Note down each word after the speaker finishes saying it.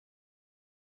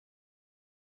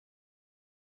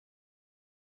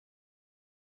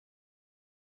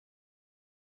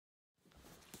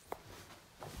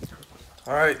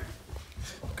All right.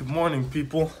 Good morning,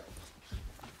 people.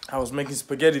 I was making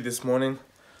spaghetti this morning,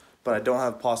 but I don't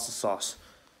have pasta sauce.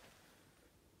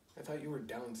 I thought you were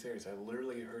downstairs. I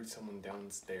literally heard someone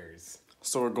downstairs.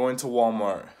 So we're going to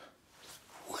Walmart.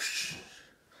 Whoosh.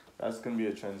 That's gonna be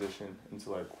a transition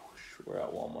into like whoosh, we're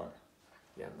at Walmart.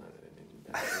 Yeah, I'm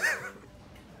not.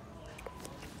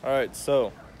 All right,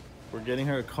 so we're getting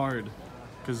her a card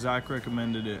because Zach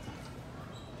recommended it.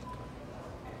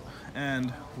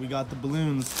 And we got the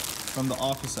balloons from the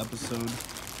Office episode,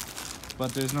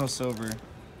 but there's no silver.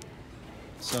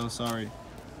 So sorry,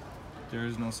 there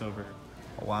is no silver.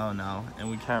 A while now,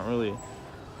 and we can't really.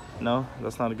 No,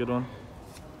 that's not a good one.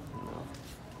 No.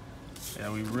 Yeah,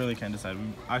 we really can't decide.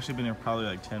 We've actually been here probably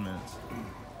like 10 minutes.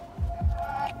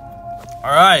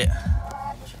 All right,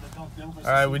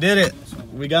 we did it.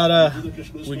 We got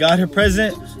her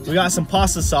present. We got some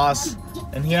pasta sauce,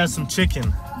 and he has some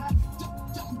chicken.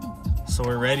 So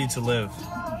we're ready to live.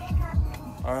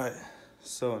 All right,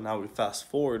 so now we fast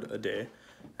forward a day,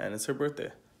 and it's her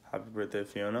birthday. Happy birthday,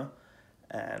 Fiona.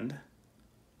 And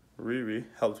Riri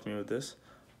helped me with this,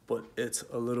 but it's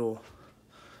a little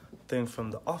thing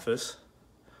from the Office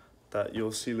that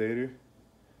you'll see later.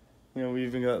 You know, we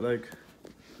even got like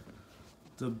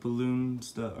the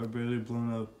balloons that are barely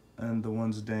blown up and the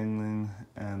ones dangling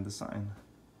and the sign.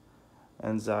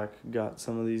 And Zach got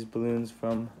some of these balloons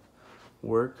from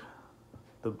work.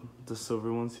 The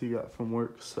silver ones he got from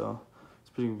work, so it's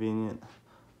pretty convenient.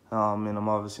 I mean, I'm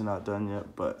obviously not done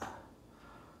yet, but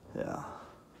yeah.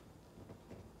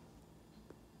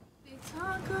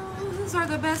 Tacos are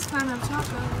the best kind of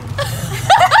tacos.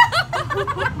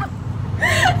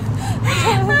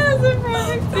 That was a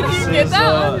perfect. Did you get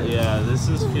that one? Yeah, this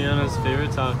is Fiona's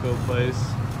favorite taco place.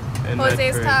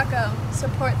 Jose's Taco.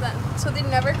 Support them so they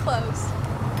never close.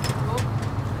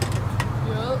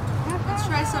 Let's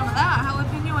try some of that.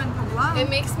 Jalapeno and poblano. It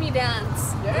makes me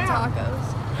dance. The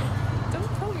tacos. Don't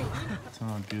tell me. It's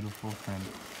my beautiful friend.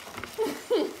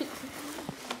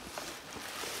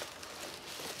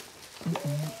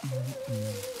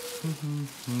 It's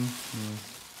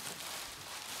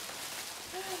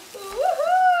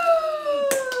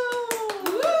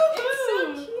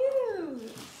so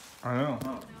cute. I know.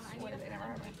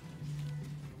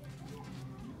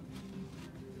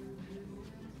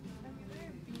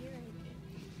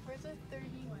 Where's a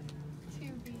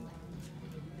 32B?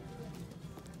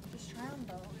 Just try them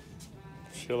both.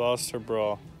 She lost her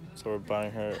bra, so we're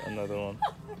buying her another one.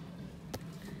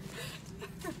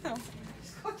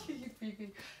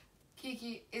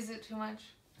 Kiki, is it too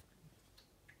much?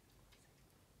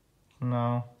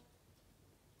 No.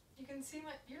 You can see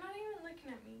my. You're not even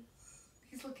looking at me.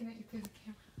 He's looking at you through the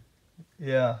camera.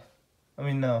 Yeah. I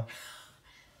mean, no.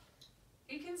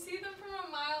 You can see them from a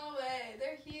mile away.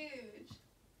 They're huge.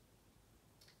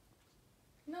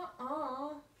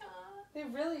 Nuh-uh. They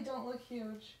really don't look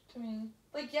huge to me.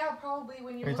 Like, yeah, probably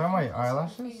when you're. Are you talking about your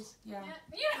eyelashes? Yeah.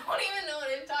 You don't even know what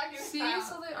I'm talking about. See,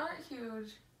 so they aren't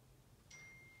huge.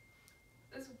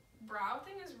 This brow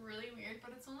thing is really weird,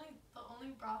 but it's only the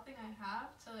only brow thing I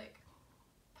have to like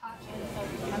patch it.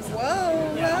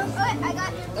 Whoa. I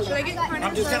got your. Should I get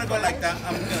I'm just gonna go like that.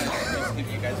 I'm gonna just give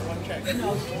you guys one check.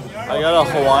 I got a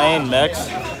Hawaiian Mex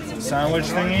sandwich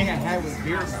thingy.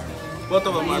 Both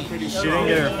of them are pretty She didn't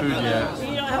get her food yet.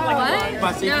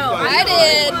 What? No, I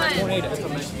did.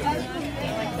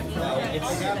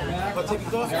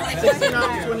 It's 16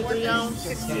 ounce, 23 ounce.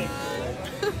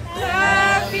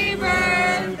 Happy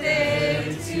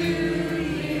birthday to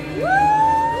you.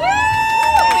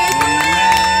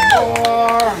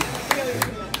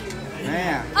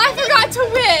 Man. I forgot to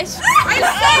wish. I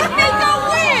said make a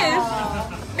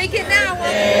wish. Make it now.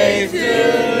 Hey to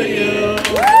you.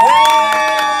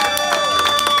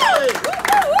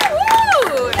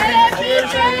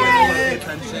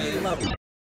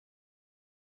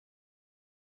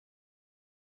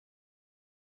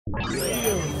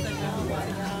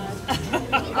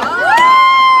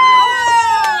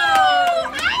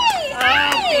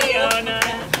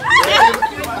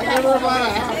 About a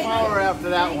half hour after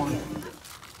that one.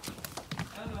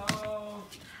 Hello.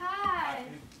 Hi.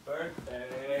 Happy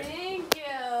birthday. Thank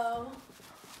you.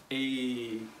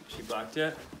 Hey, she blocked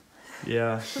yet?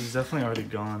 Yeah, she's definitely already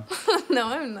gone. No,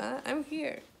 I'm not. I'm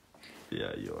here.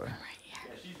 Yeah, you are. I'm right here.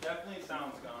 Yeah, she definitely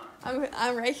sounds gone.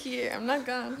 I'm right here. I'm not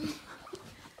gone.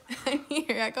 I'm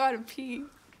here. I gotta pee.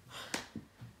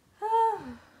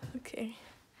 Okay.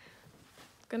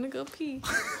 Gonna go pee.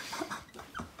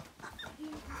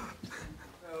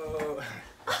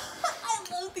 I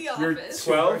love The Office.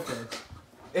 12?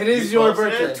 It is your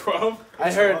birthday. 12?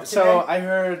 I heard, so I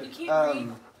heard, You can't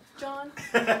read. John.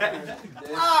 This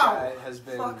guy has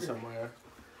been somewhere.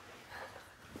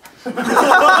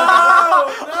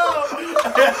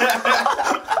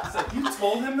 You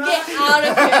told him that? Get out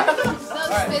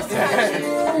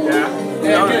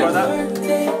of here.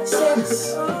 Those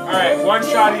fist Alright, one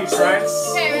shot each, right?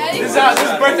 Okay, ready? This is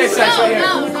birthday sex right here.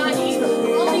 No, not you.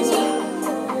 Only me.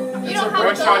 You don't have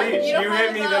One a shot gun. each. You don't have hit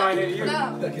a me, gun. then I hit you. No.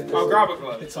 I'll grab a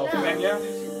glove. No. And yeah?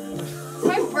 It's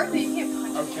my birthday. You can't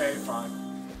punch me. Okay, fine.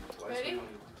 Ready?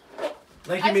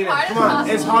 Like As you mean it. hard as Come on,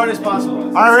 possible. as hard as possible.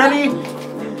 Alright, ready?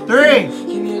 3,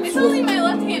 It's only my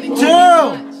left hand. It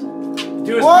can't 2,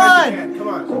 Do as 1, hard as you can. Come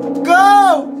on. go!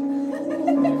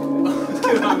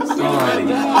 Dude, I'm so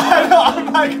ready. I'm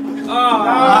like, I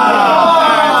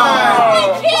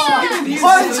can't.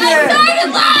 punch I it! started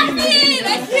laughing. I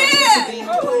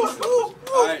can't.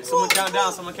 Alright, someone count down,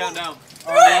 someone count down.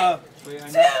 Wait,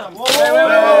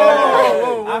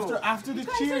 after the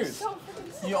cheers.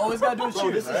 You always gotta do a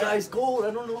cheers. This is ice cold,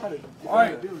 I don't know how to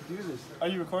Alright, do this. are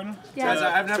you recording? Yeah. Guys,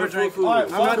 I've never drank food.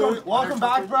 Alright, welcome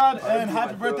back, Brad, and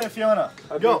happy birthday, Fiona.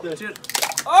 Go. Cheers.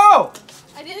 Oh!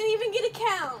 I didn't even get a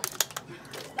count.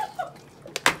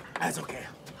 That's okay.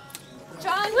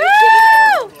 John, you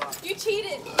cheated. You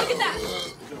cheated. Look at that.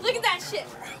 Look at that shit.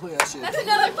 Look at that shit. That's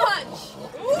another punch.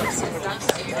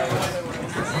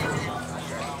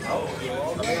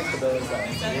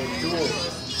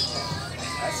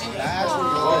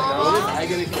 I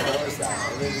gotta keep notice that.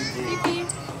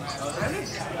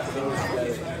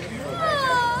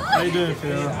 How you doing,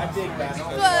 Fiona?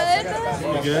 Good.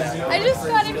 You good? I just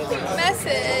got a cute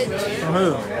message. From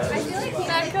who?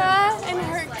 Becca and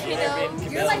her kiddo.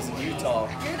 You're like Utah.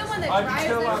 you're the one that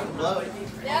drives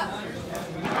it. Yep.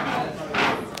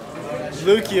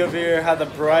 Lukey over here had the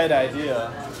bright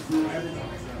idea.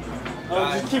 Oh,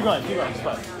 just keep going, it's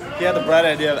fine. He had the bright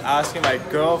idea of asking my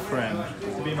girlfriend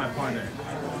to be my partner.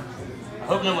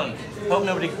 Hope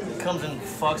nobody comes and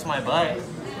fucks my butt.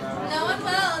 No one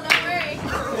will. Don't worry.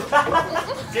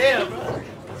 Damn, bro.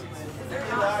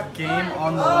 Game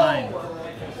on the line.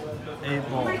 8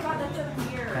 ball.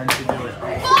 Time to do it.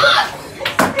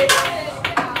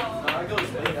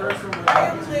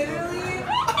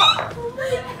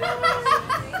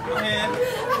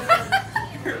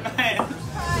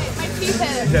 My teeth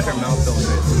hit. Her mouth don't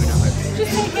fit.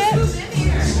 Just take it.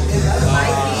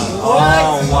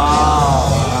 Oh, wow.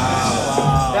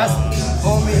 That's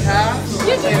only half.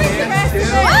 You can drink the rest of it.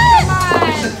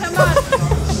 Come on.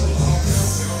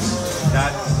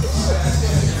 That,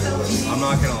 I'm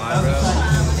not gonna lie, bro.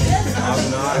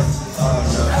 I'm not.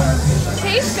 Oh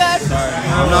Tastes good. no.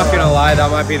 I'm not gonna lie. That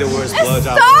might be the worst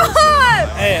blowjob. Stop!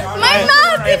 Hey, My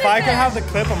mouth if I did could it. have the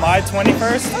clip of my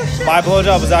 21st, my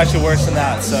blowjob was actually worse than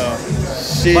that, so.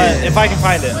 Shit. But if I can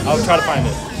find it, I'll try to find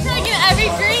it. Like in every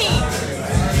drink.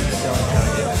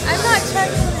 I'm not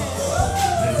checking it.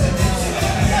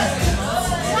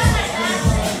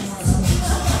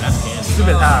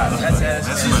 Stupid hot.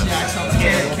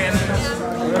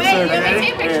 Wait, you want me to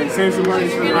take pictures? Save some money.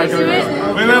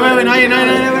 Wait, not yet,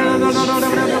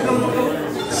 no.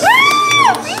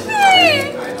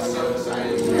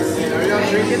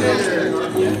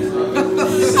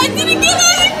 I didn't get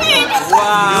anything!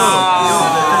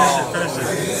 Wow.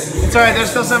 It's alright, there's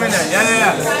still some in there.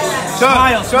 Yeah. Chug.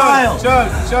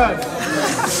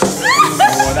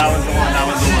 Oh, that was the one.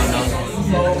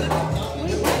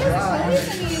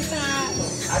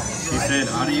 He said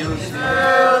adios.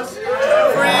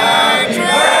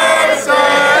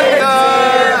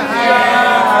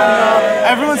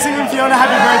 Everyone's singing Fiona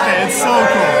happy birthday. It's so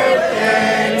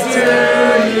cool.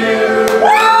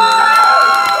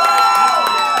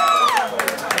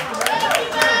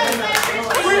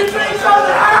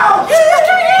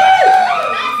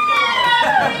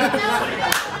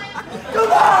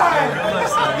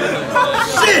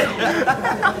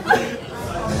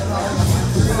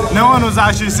 No one was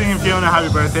actually singing Fiona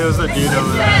happy birthday. It was a dude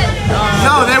over there.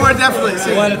 No, they were definitely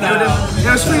singing.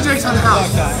 There was free drinks on the house.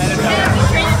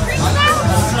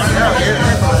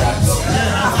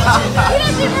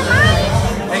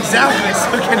 Exactly.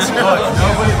 So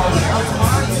control.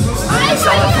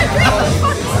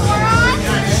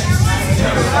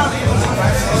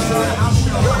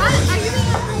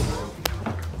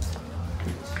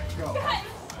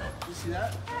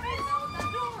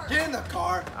 Get in the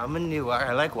car. I'm a new walker.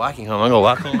 I like walking home. I'm gonna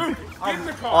walk home.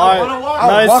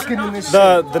 I'm walking in this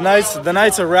the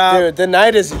night's a wrap. Dude, the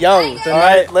night is young. The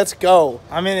Alright, night- let's go.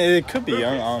 I mean, it could be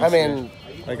young, I honestly. mean,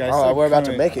 like I we're about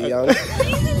to make it young. I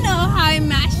didn't know how I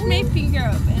mashed my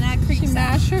finger open at Creek.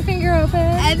 Mash your finger open.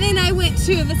 And then I went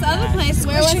to this other place.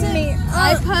 Where was it?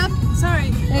 iPub.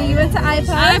 Sorry. And you went to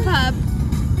iPub? iPub.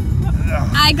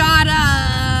 I got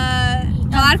a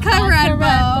vodka Red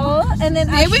Bull. And then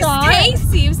It was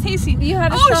tasty. It was tasty. You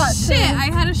had a oh shot shit! too. I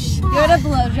had a shot. You had a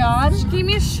blowjob. She gave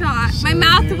me a shot. My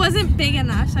mouth wasn't big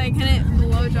enough, so I couldn't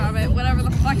blowjob it. Whatever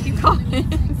the fuck you call it.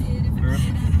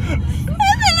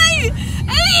 And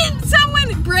then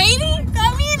someone, Brady,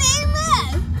 got me an amen.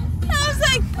 I was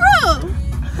like, bro,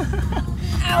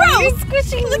 You're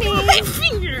squishing look me. at my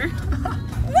finger.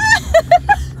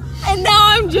 And now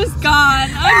I'm just gone.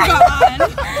 I'm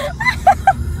gone.